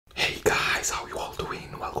guys, how you all doing?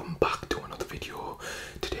 Welcome back to another video.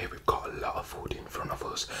 Today we've got a lot of food in front of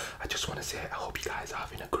us. I just want to say I hope you guys are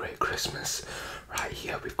having a great Christmas. Right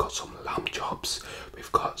here we've got some lamb chops,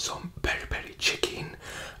 we've got some peri peri chicken,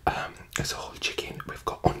 it's a whole chicken, we've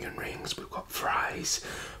got onion rings, we've got fries,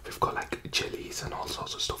 we've got like chilies and all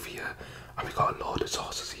sorts of stuff here, and we've got a load of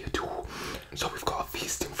sauces here too. So we've got a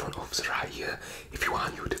feast in front of us right here. If you are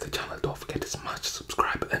new to the channel, don't forget to smash the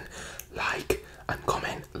subscribe button, like and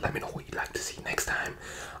comment. Let me know what you'd like to see next time.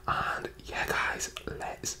 And yeah guys,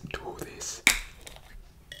 let's do this.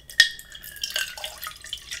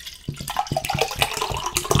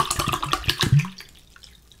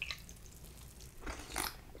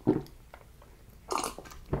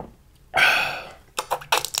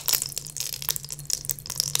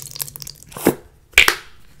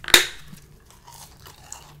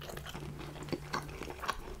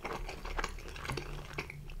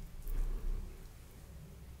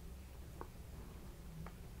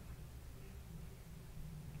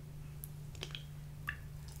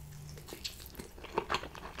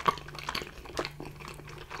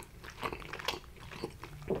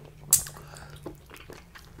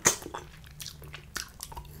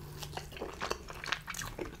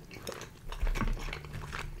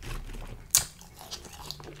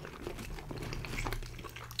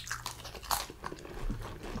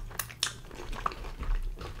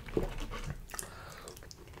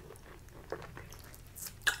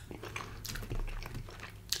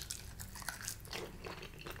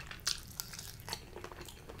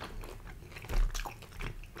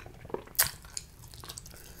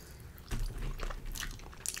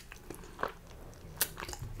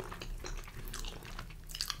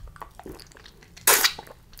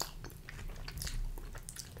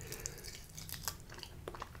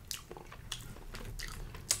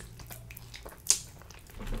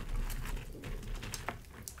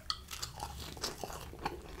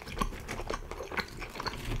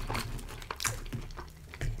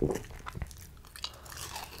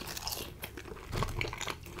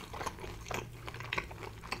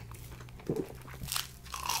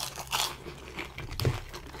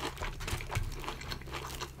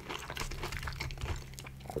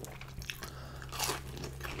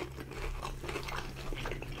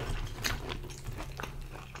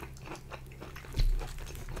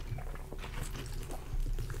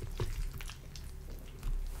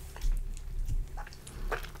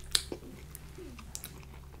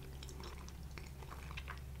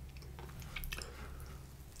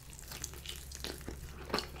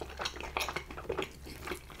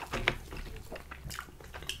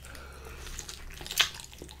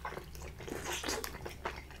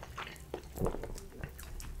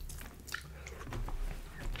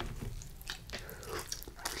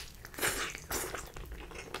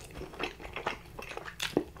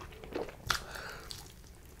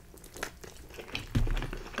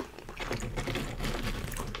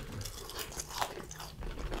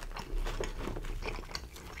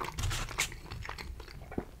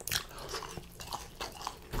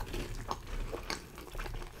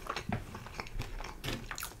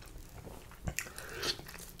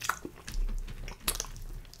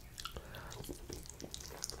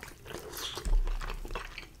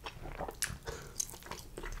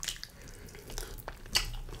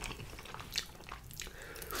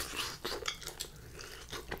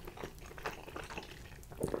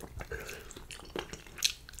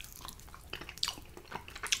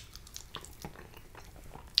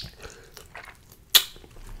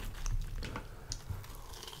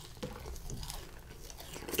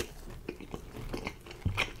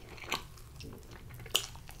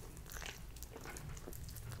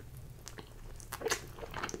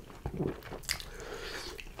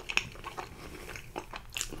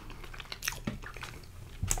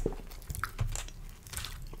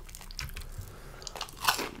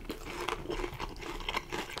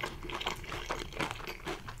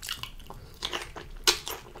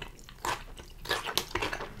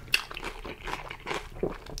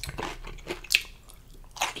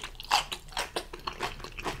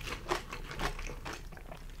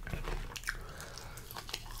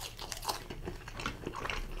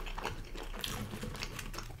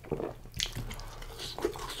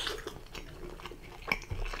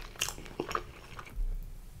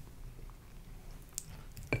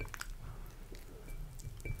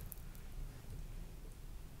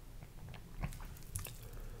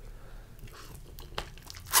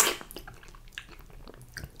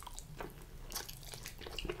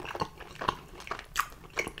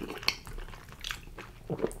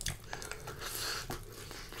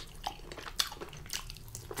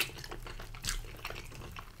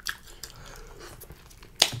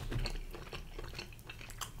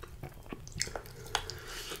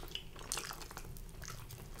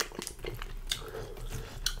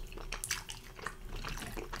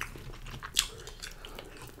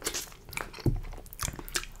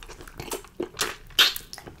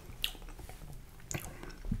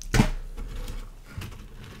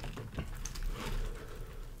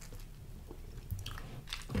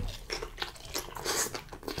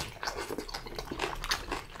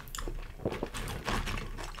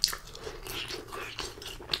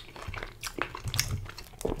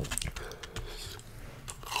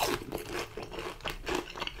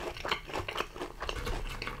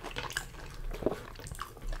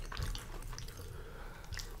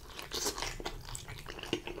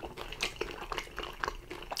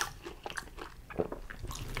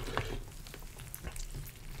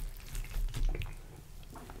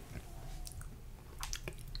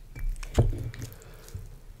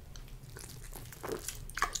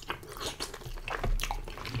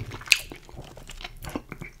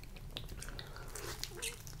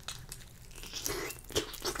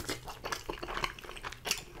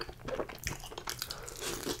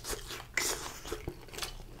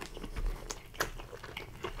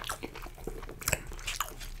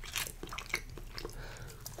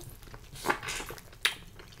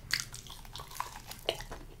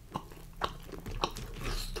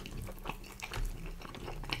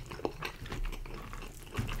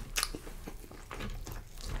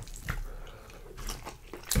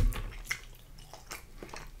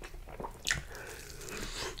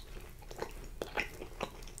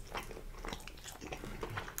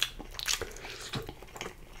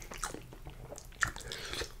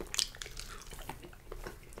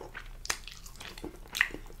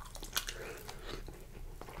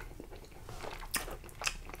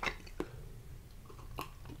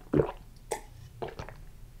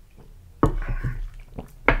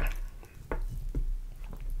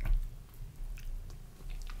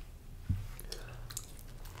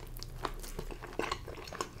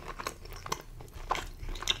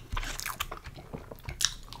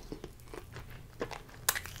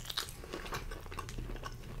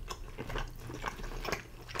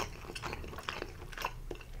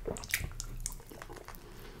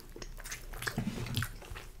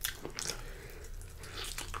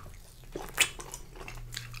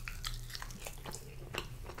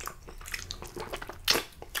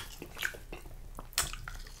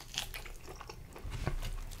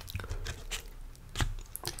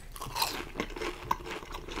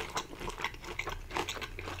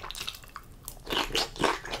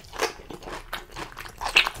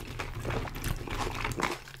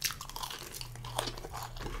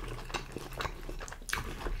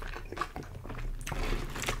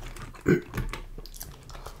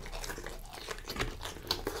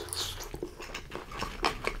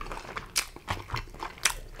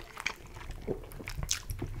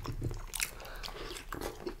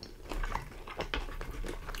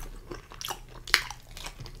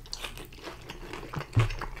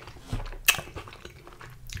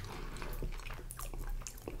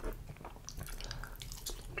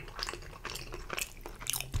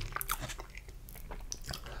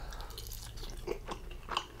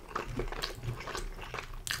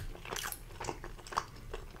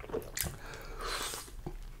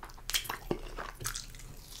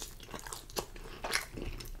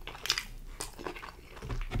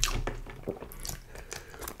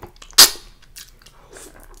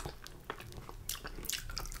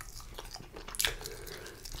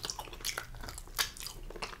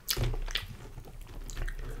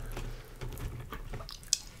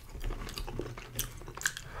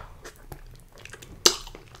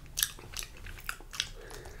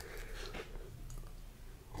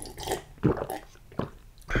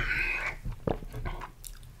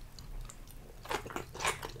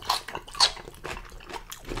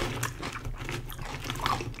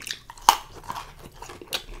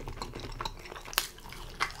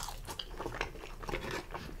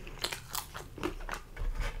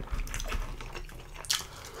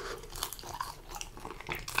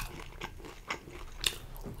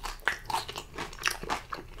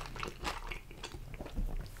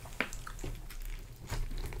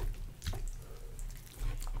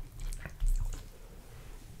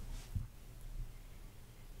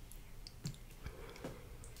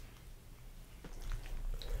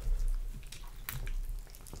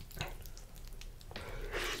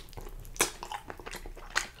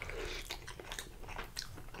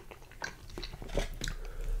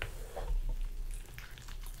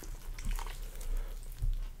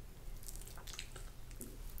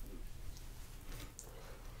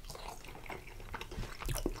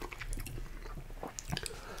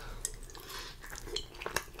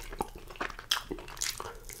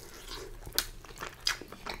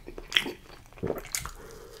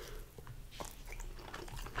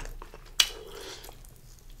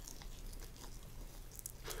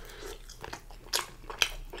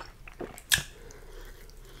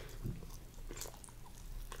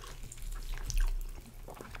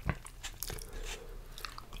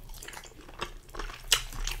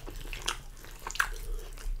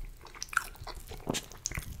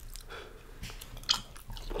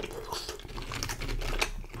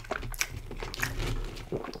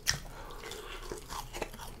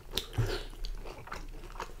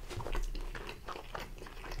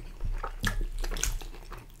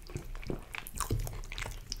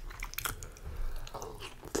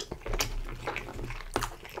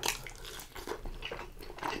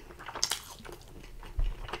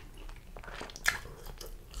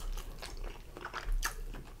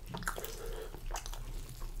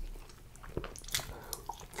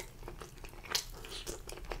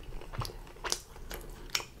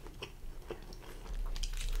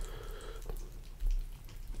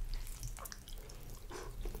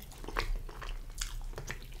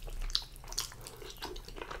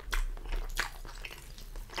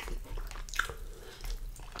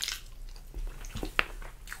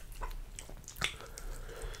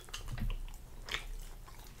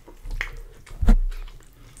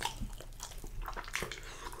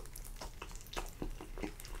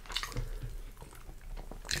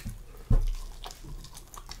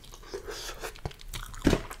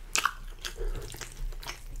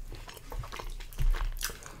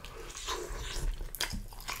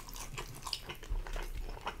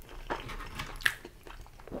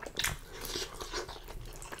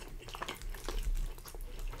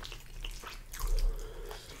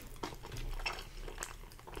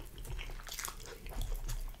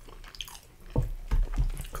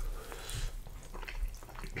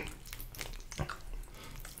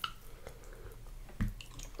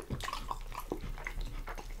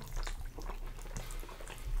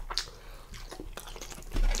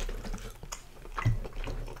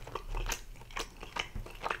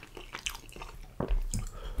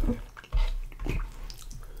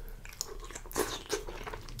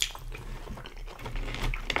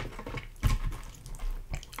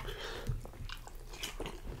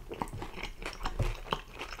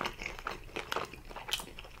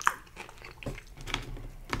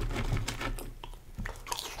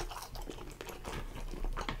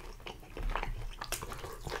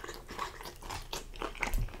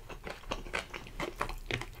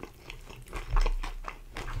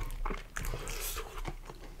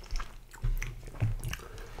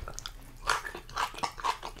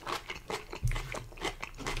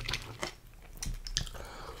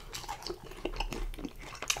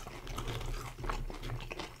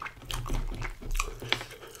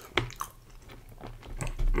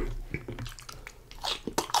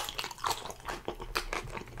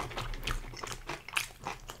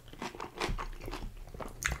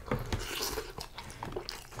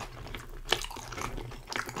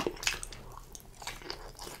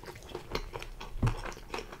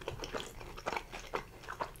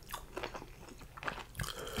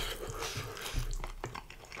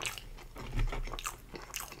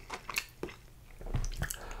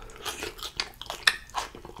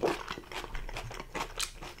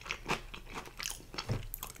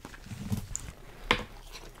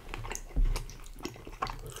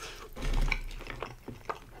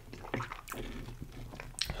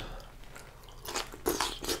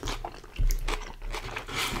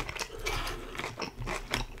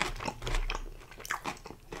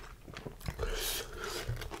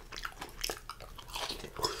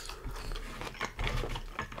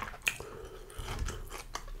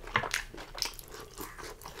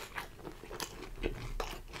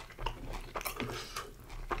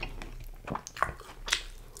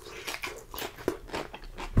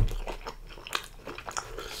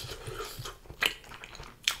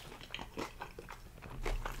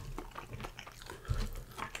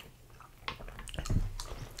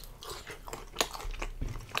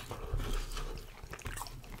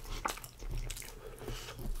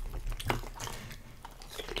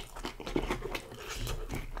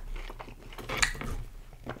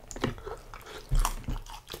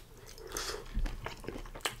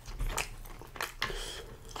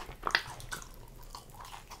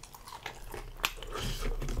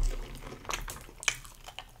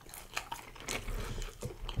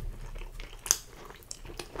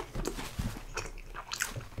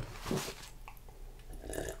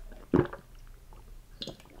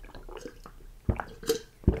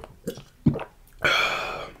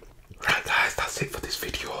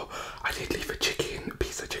 I did leave a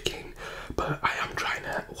piece of chicken, but I am trying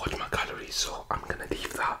to watch my calories, so I'm gonna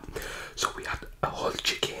leave that. So we had a whole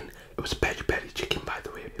chicken. It was peri peri chicken, by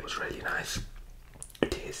the way. It was really nice,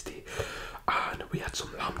 tasty, and we had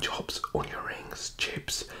some lamb chops, onion rings,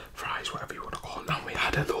 chips, fries, whatever you want to call them. And we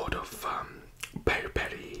had a load of peri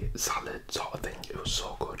peri salad sort of thing. It was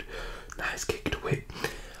so good, nice kick to it.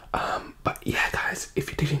 But yeah, guys, if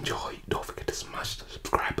you did enjoy, don't forget to smash the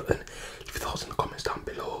subscribe button. Leave your thoughts in the comments down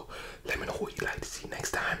below. Let me know what you'd like to see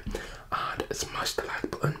next time, and smash the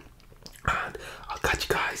like button.